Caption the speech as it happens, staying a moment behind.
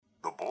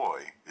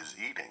boy is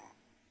eating.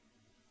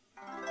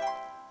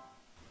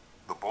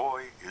 The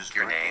boy is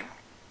Your drinking. name?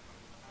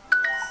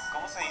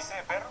 ¿Cómo se dice,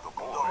 perro? The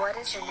boy. What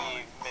is your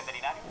name?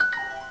 Veterinario.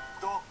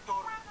 Doctor.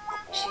 The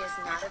boy She is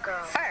not a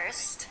girl.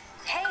 First,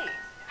 hey,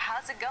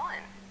 how's it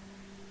going?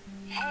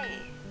 Hey,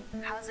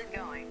 how's it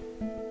going?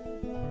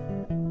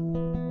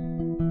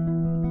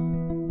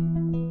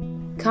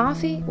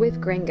 Coffee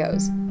with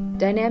Gringos,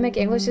 Dynamic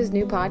English's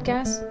new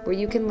podcast where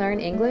you can learn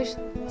English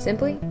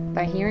simply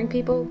by hearing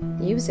people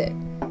use it.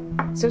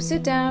 So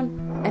sit down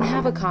and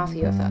have a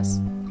coffee with us.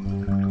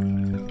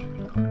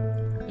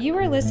 You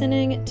are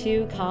listening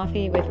to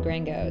Coffee with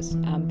Gringos.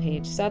 I'm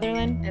Paige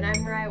Sutherland. And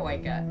I'm Mariah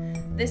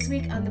Waika. This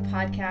week on the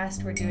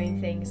podcast, we're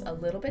doing things a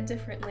little bit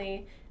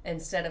differently.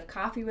 Instead of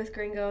coffee with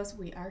gringos,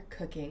 we are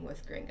cooking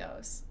with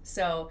gringos.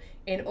 So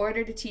in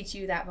order to teach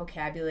you that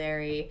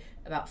vocabulary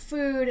about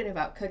food and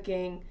about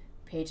cooking,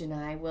 Paige and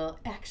I will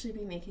actually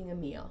be making a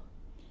meal.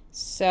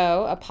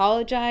 So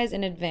apologize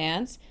in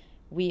advance.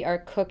 We are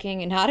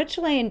cooking not a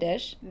Chilean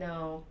dish.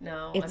 No,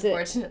 It's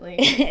unfortunately.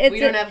 it's we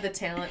don't have the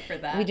talent for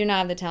that. We do not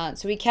have the talent.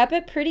 So we kept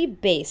it pretty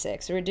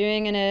basic. So we're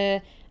doing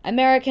an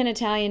American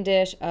Italian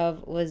dish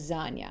of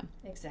lasagna.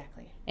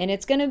 Exactly. And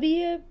it's going to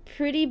be a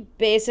pretty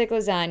basic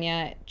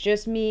lasagna.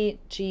 Just meat,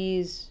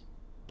 cheese,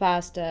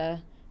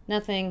 pasta,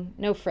 nothing,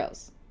 no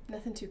frills.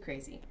 Nothing too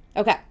crazy.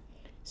 Okay.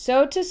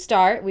 So to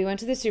start, we went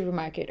to the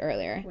supermarket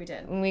earlier. We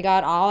did. And we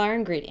got all our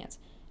ingredients.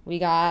 We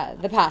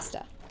got the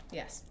pasta.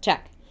 Yes.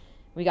 Check.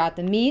 We got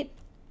the meat,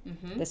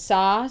 the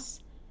sauce,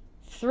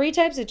 3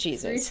 types of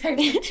cheeses. 3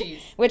 types of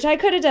cheese. Which I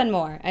could have done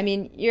more. I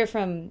mean, you're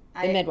from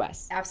the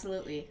Midwest.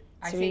 Absolutely.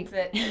 I So think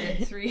that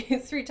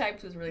three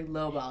types was really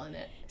lowballing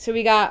it. So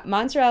we got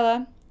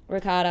mozzarella,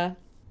 ricotta,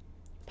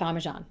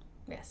 Parmesan.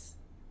 Yes.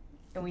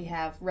 And we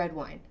have red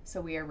wine,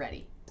 so we are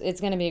ready. It's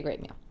going to be a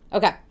great meal.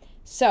 Okay.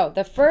 So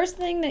the first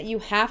thing that you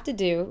have to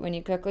do when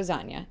you cook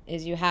lasagna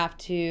is you have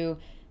to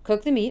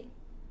cook the meat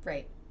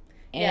Right.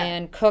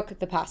 and cook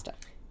the pasta.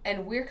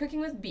 And we're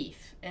cooking with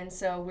beef, and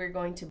so we're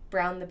going to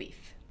brown the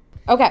beef.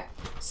 Okay.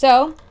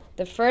 So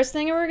the first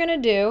thing we're going to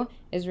do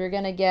is we're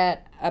going to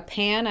get a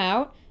pan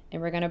out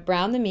and we're going to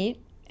brown the meat.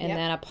 And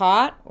then a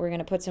pot, we're going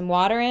to put some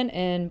water in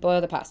and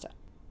boil the pasta.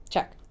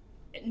 Check.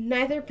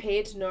 Neither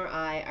Paige nor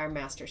I are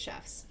master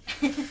chefs.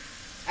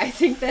 I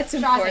think that's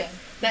important.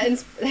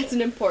 That's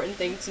an important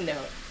thing to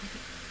note.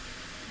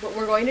 But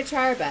we're going to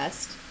try our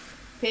best.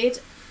 Paige,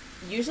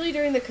 usually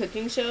during the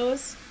cooking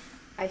shows,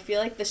 I feel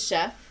like the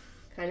chef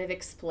kind of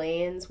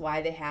explains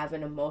why they have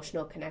an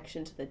emotional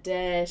connection to the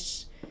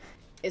dish.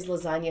 Is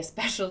lasagna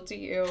special to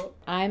you?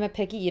 I'm a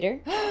picky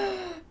eater.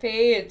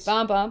 Paige.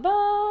 Bum, bum,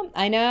 bum.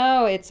 I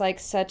know. It's like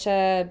such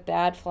a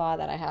bad flaw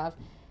that I have.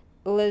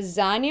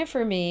 Lasagna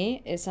for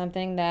me is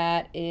something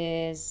that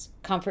is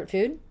comfort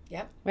food.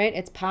 Yep. Right?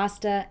 It's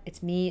pasta,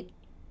 it's meat,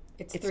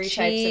 It's it's 3 cheese,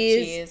 types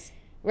of cheese.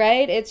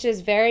 right? It's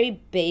just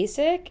very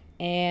basic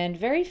and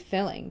very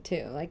filling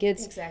too. Like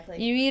it's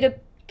Exactly. you eat a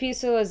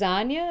piece of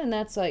lasagna and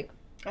that's like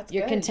That's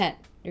you're good. content.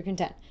 You're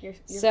content. You're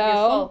So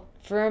full.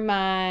 for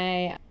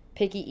my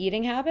picky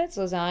eating habits,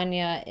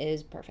 lasagna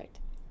is perfect.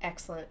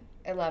 Excellent.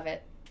 I love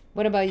it.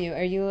 What about you?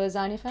 Are you a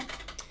lasagna fan?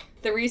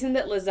 The reason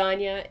that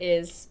lasagna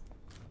is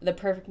the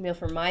perfect meal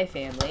for my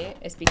family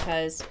is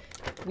because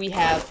we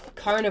have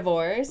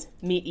carnivores,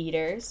 meat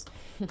eaters,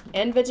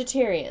 and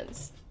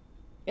vegetarians.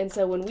 And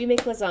so when we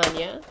make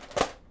lasagna,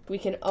 we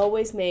can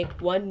always make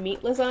one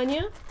meat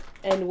lasagna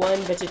and one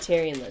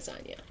vegetarian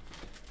lasagna.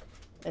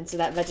 And so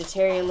that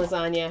vegetarian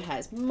lasagna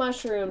has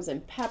mushrooms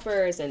and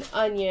peppers and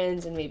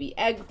onions and maybe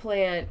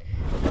eggplant.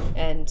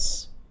 And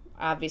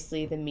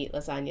obviously the meat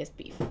lasagna is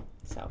beef.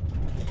 So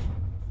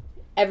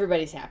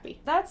everybody's happy.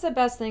 That's the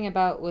best thing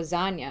about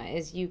lasagna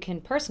is you can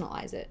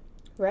personalize it.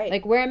 Right.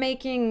 Like we're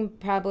making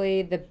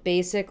probably the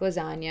basic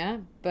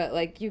lasagna, but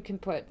like you can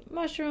put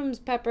mushrooms,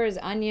 peppers,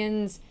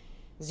 onions,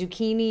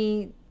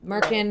 zucchini,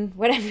 merkin,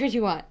 whatever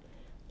you want.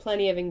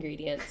 Plenty of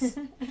ingredients.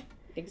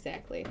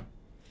 Exactly.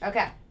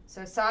 Okay,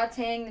 so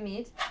sauteing the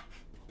meat.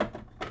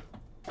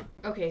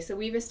 Okay, so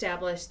we've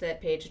established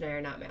that Paige and I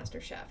are not master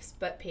chefs.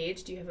 But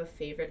Paige, do you have a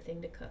favorite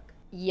thing to cook?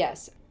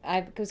 Yes,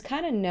 I was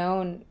kind of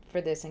known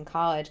for this in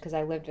college because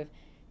I lived with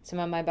some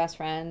of my best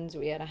friends.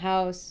 We had a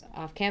house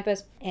off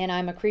campus, and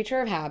I'm a creature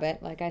of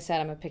habit. Like I said,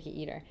 I'm a picky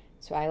eater,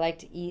 so I like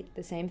to eat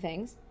the same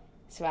things.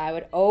 So I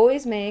would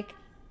always make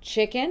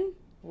chicken,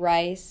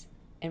 rice,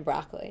 and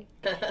broccoli.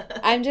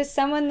 I'm just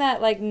someone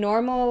that like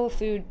normal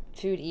food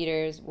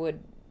eaters would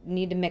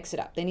need to mix it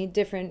up. They need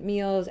different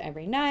meals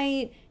every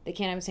night. They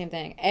can't have the same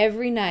thing.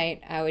 Every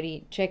night I would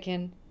eat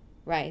chicken,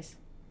 rice,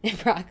 and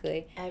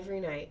broccoli. Every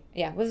night.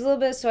 Yeah, with a little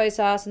bit of soy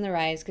sauce in the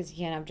rice because you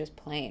can't have just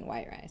plain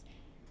white rice.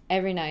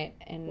 Every night,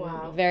 and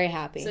Wow. very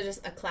happy. So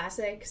just a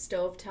classic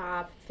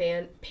stovetop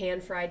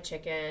pan-fried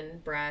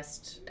chicken,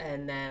 breast,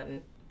 and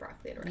then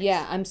broccoli and rice.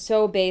 Yeah, I'm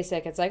so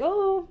basic. It's like,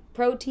 oh,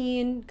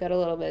 protein, got a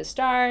little bit of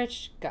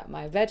starch, got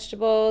my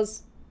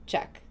vegetables,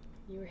 check.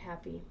 You were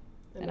happy.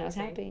 And I was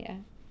Amazing. happy, yeah.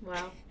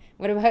 Wow.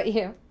 What about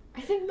you?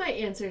 I think my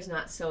answer is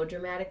not so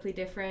dramatically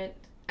different.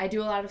 I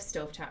do a lot of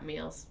stovetop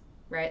meals,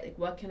 right? Like,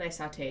 what can I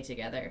saute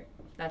together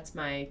That's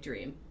my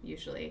dream,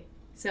 usually.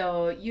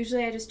 So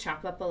usually I just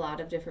chop up a lot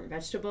of different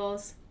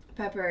vegetables,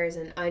 peppers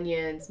and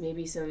onions,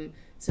 maybe some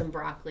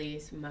broccoli,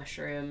 some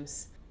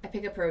mushrooms. I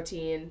pick a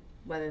protein,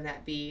 whether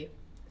that be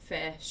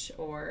fish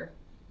or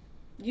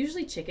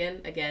usually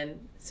chicken.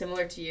 Again,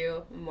 similar to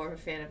you, I'm more of a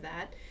fan of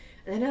that.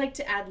 And then I like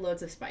to add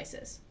loads of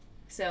spices.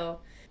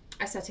 So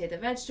I saute the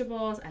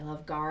vegetables. I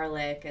love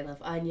garlic. I love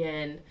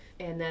onion.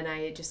 And then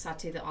I just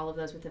saute all of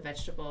those with the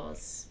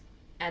vegetables,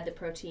 add the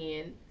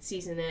protein,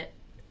 season it,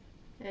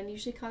 and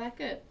usually call that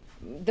good.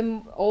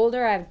 The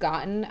older I've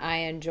gotten, I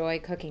enjoy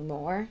cooking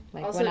more.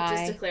 Like Also,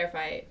 just to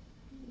clarify,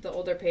 the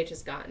older Paige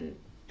has gotten.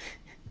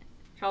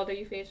 How old are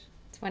you, Paige?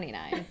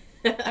 29.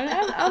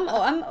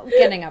 I'm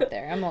getting up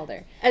there. I'm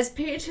older. As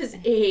Paige has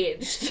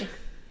aged.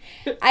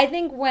 I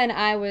think when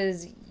I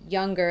was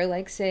younger,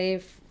 like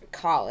say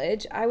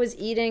college, I was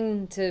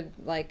eating to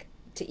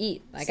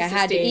eat. Like I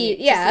had to eat.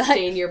 Yeah.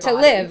 Sustain your to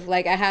body. live.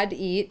 Like I had to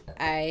eat.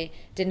 I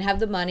didn't have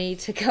the money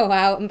to go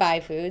out and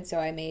buy food, so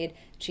I made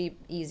cheap,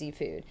 easy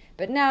food.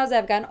 But now as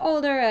I've gotten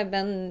older, I've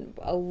been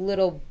a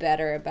little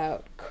better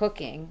about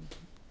cooking.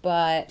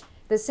 But at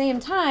the same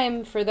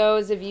time, for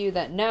those of you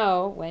that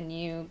know, when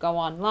you go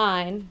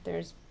online,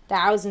 there's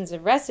thousands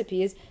of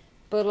recipes,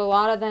 but a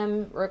lot of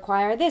them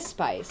require this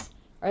spice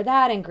or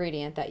that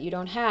ingredient that you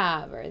don't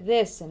have, or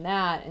this and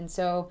that. And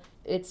so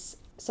it's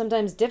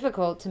sometimes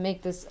difficult to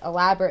make this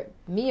elaborate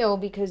meal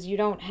because you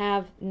don't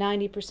have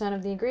 90%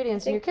 of the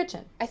ingredients in your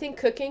kitchen. I think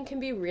cooking can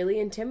be really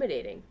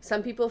intimidating.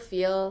 Some people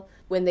feel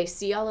when they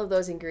see all of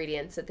those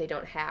ingredients that they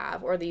don't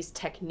have, or these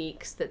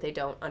techniques that they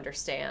don't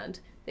understand,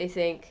 they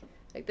think,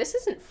 like, this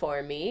isn't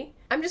for me.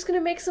 I'm just going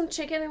to make some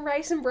chicken and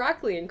rice and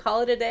broccoli and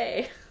call it a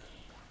day.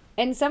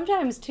 And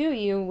sometimes, too,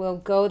 you will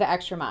go the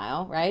extra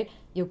mile, right?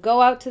 You'll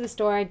go out to the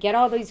store, get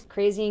all these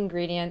crazy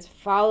ingredients,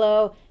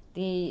 follow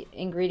the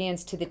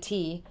ingredients to the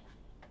T,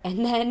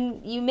 and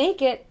then you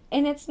make it,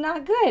 and it's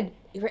not good.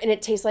 And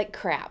it tastes like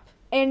crap.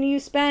 And you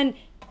spend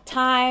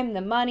time,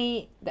 the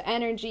money, the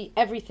energy,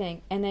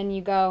 everything, and then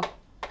you go,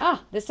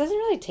 this doesn't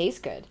really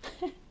taste good.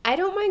 I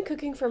don't mind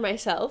cooking for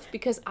myself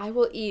because I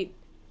will eat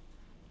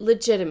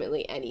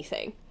legitimately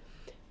anything.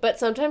 But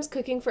sometimes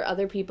cooking for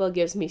other people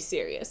gives me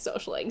serious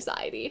social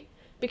anxiety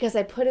because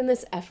I put in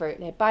this effort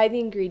and I buy the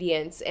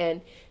ingredients,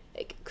 and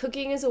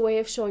cooking is a way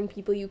of showing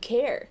people you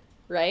care,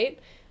 right?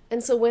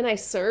 And so when I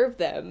serve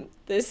them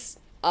this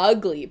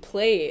ugly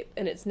plate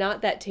and it's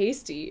not that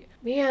tasty,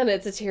 man,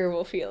 it's a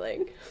terrible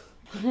feeling.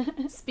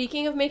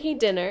 Speaking of making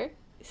dinner,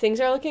 things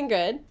are looking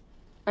good.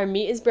 Our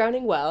meat is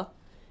browning well,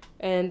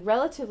 and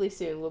relatively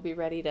soon we'll be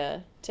ready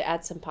to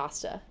add some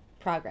pasta.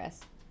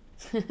 Progress.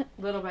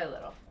 Little by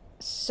little.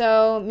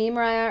 So me and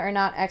Mariah are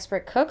not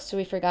expert cooks, so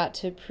we forgot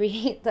to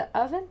preheat the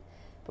oven,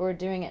 but we're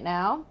doing it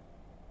now.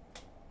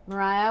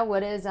 Mariah,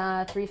 what is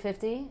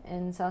 350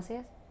 in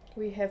Celsius?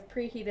 We have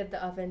preheated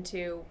the oven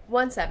to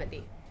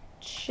 170.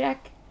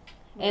 Check.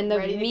 We're And the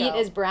ready to meat go.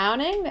 is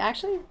browning,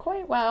 actually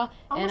quite well.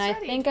 Almost and I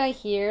ready. think I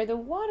hear the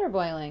water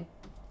boiling.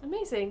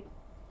 Amazing.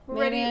 We're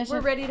Maybe I ready. should-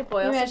 We're ready to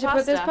boil Maybe I some should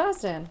put this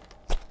pasta.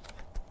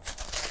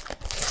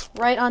 pasta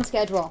in. Right on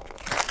schedule.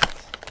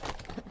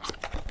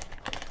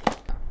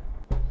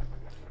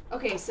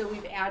 Okay, so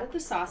we've added the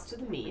sauce to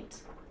the meat.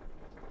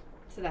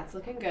 So that's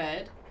looking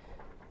good.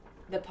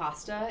 The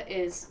pasta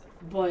is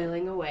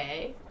boiling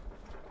away.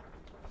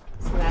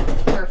 So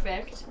that's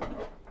perfect.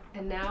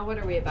 And now what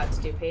are we about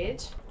to do,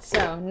 Paige?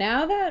 So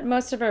now that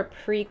most of our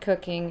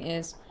pre-cooking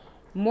is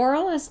more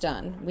or less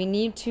done, we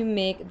need to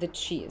make the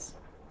cheese.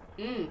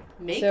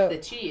 Make So, the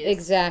cheese.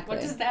 exactly.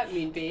 What does that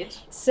mean, Paige?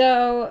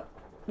 So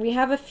we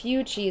have a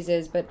few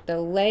cheeses, but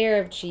the layer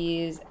of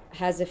cheese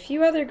has a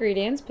few other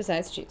ingredients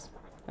besides cheese.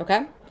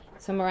 Okay?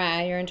 So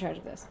Mariah, you're in charge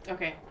of this.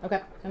 Okay,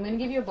 Okay. I'm going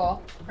to give you a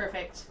bowl.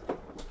 perfect.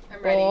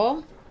 I'm ready.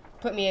 Bowl.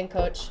 Put me in,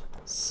 coach.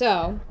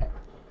 So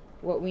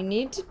what we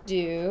need to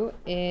do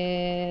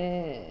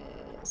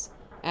is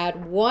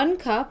add 1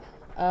 cup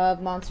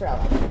of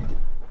mozzarella.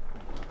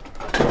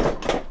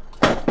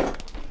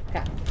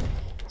 Okay.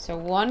 So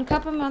 1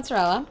 cup of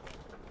mozzarella.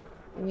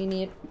 We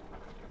need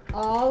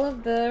all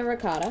of the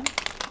ricotta.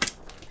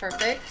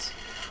 Perfect.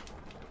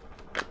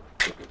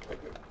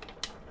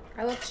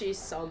 I love cheese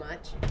so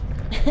much.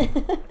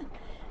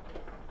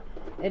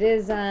 It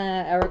is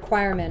a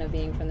requirement of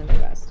being from the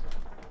Midwest.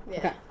 Yeah.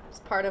 Okay. It's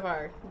part of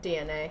our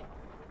DNA.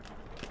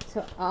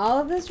 So all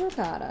of this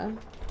ricotta,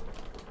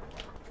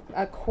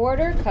 a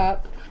 1/4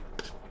 cup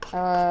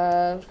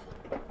of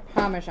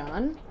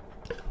Parmesan.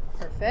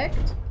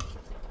 Perfect.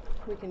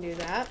 We can do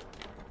that.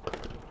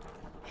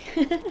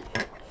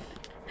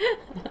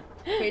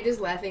 Paige is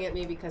laughing at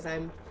me because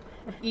I'm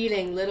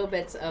eating little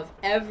bits of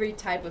every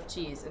type of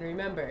cheese. And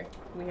remember,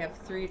 we have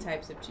 3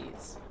 types of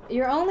cheese.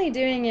 You're only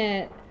doing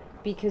it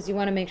because you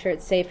want to make sure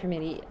it's safe for me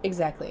to eat.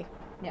 Exactly.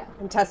 Yeah.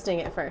 I'm testing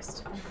it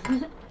first.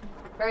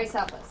 Very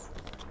selfless.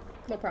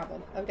 No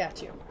problem. I've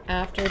got you.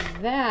 After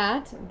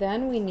that,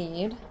 then we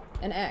need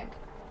an egg.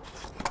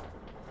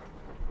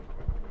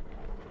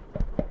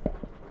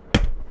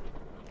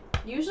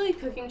 Usually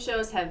cooking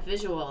shows have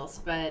visuals,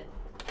 but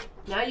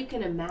Now you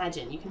can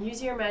imagine. You can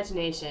use your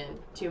imagination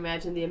to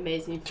imagine the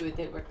amazing food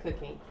that we're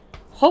cooking.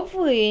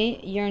 Hopefully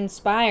you're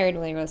inspired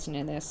while you're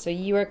listening to this, so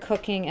you are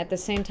cooking at the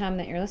same time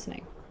that you're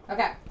listening.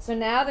 Okay, so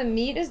now the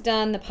meat is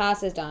done, the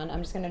pasta is done.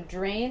 I'm just going to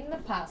drain the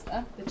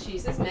pasta. The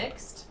cheese is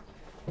mixed.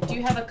 Do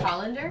you have a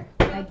colander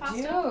for the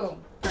pasta? do.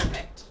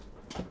 Perfect.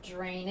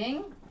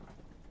 Draining.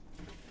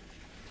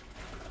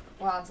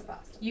 Lots of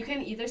pasta. You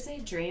can either say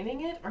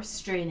draining it or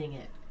straining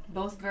it.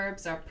 Both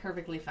verbs are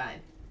perfectly fine.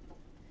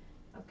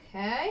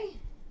 Okay.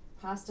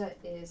 Pasta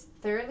is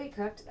thoroughly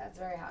cooked. That's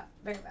very hot.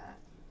 Very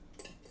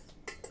bad.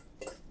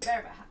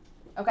 Very hot.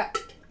 Okay.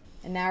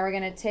 And now we're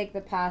going to take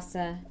the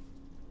pasta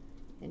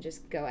and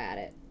just go at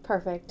it.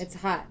 Perfect. It's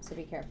hot, so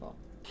be careful.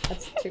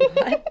 That's too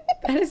hot.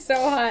 That is so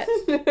hot.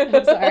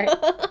 I'm sorry.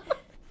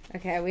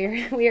 Okay,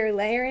 we are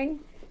layering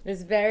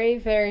this very,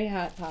 very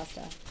hot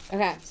pasta.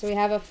 Okay, so we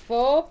have a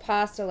full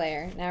pasta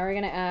layer. Now we're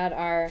going to add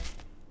our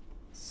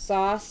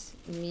sauce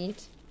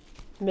meat.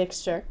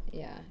 Mixture.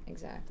 Yeah,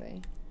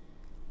 exactly.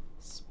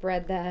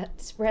 Spread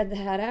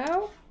that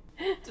out.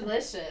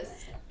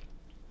 Delicious.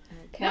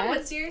 Okay. No,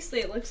 but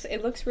seriously,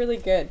 it looks really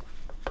good.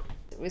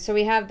 So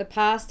we have the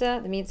pasta,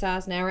 the meat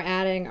sauce. Now we're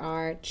adding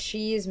our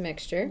cheese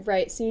mixture.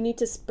 Right, so you need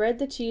to spread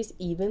the cheese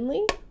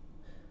evenly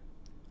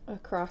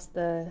across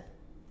the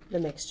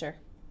mixture.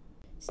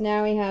 So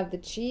now we have the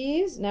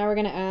cheese. Now we're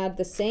going to add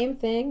the same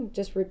thing,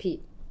 just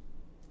repeat.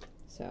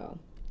 So,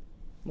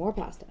 more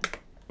pasta.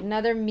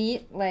 Another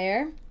meat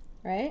layer,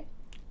 right?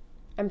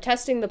 I'm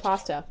testing the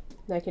pasta,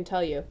 and I can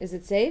tell you. Is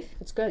it safe?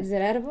 It's good. Is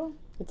it edible?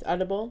 It's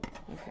edible.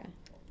 Okay.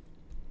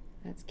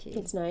 That's key.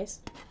 It's nice.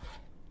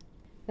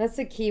 That's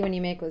the key when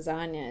you make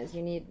lasagna is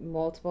you need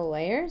multiple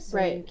layers. So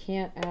Right. You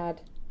can't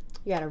add...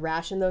 You gotta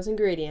ration those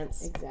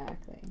ingredients.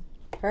 Exactly.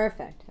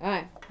 Perfect. All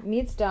right.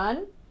 Meat's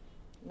done.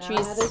 Now Cheese.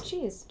 another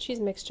cheese. Cheese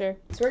mixture.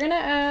 So we're going to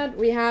add...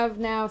 We have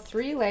now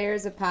 3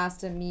 layers of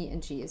pasta, meat,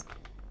 and cheese.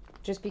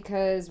 Just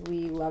because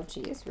we love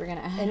cheese, we're going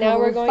to add And now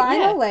we're going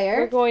final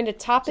layer. We're going to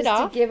top it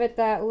just off. to give it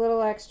that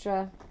little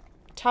extra...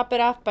 Top it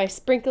off by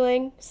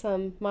sprinkling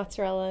some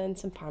mozzarella and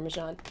some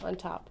Parmesan on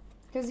top.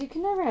 Because you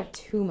can never have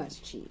too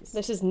much cheese.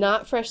 This is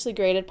not freshly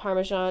grated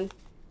Parmesan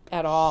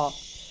at all,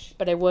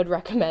 but I would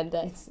recommend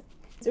it.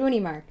 It's uni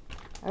mark.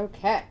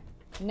 Okay.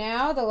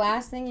 Now the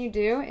last thing you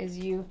do is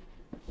you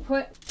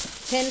put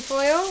tin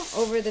foil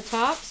over the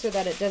top so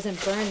that it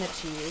doesn't burn the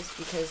cheese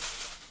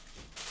because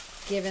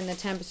given the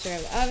temperature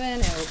of the oven,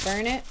 it will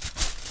burn it.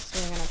 So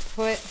we're going to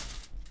put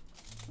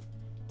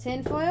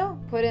tin foil,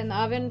 put it in the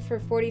oven for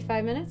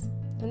 45 minutes,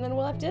 And then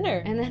we'll have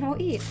dinner. and then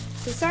we'll eat.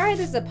 So sorry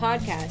this is a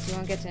podcast. You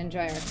won't get to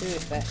enjoy our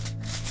food, but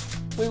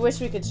We wish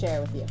we could share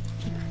with you.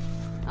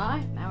 all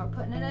right, now we're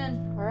putting it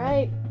in. All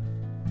right.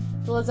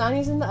 The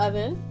lasagna's in the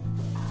oven.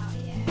 Oh,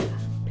 yeah.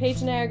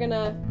 Paige and I are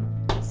gonna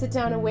sit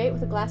down and wait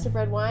with a glass of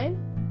red wine.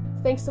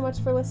 Thanks so much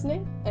for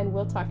listening, and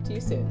we'll talk to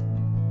you soon.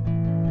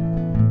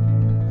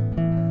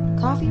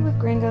 Coffee with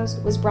Gringos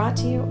was brought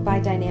to you by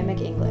Dynamic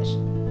English,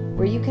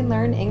 where you can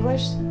learn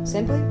English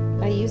simply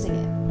by using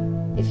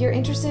it. If you're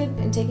interested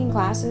in taking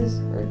classes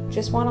or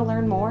just want to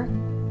learn more,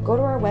 go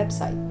to our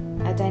website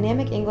at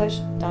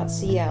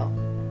dynamicenglish.cl.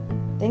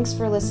 Thanks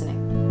for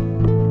listening.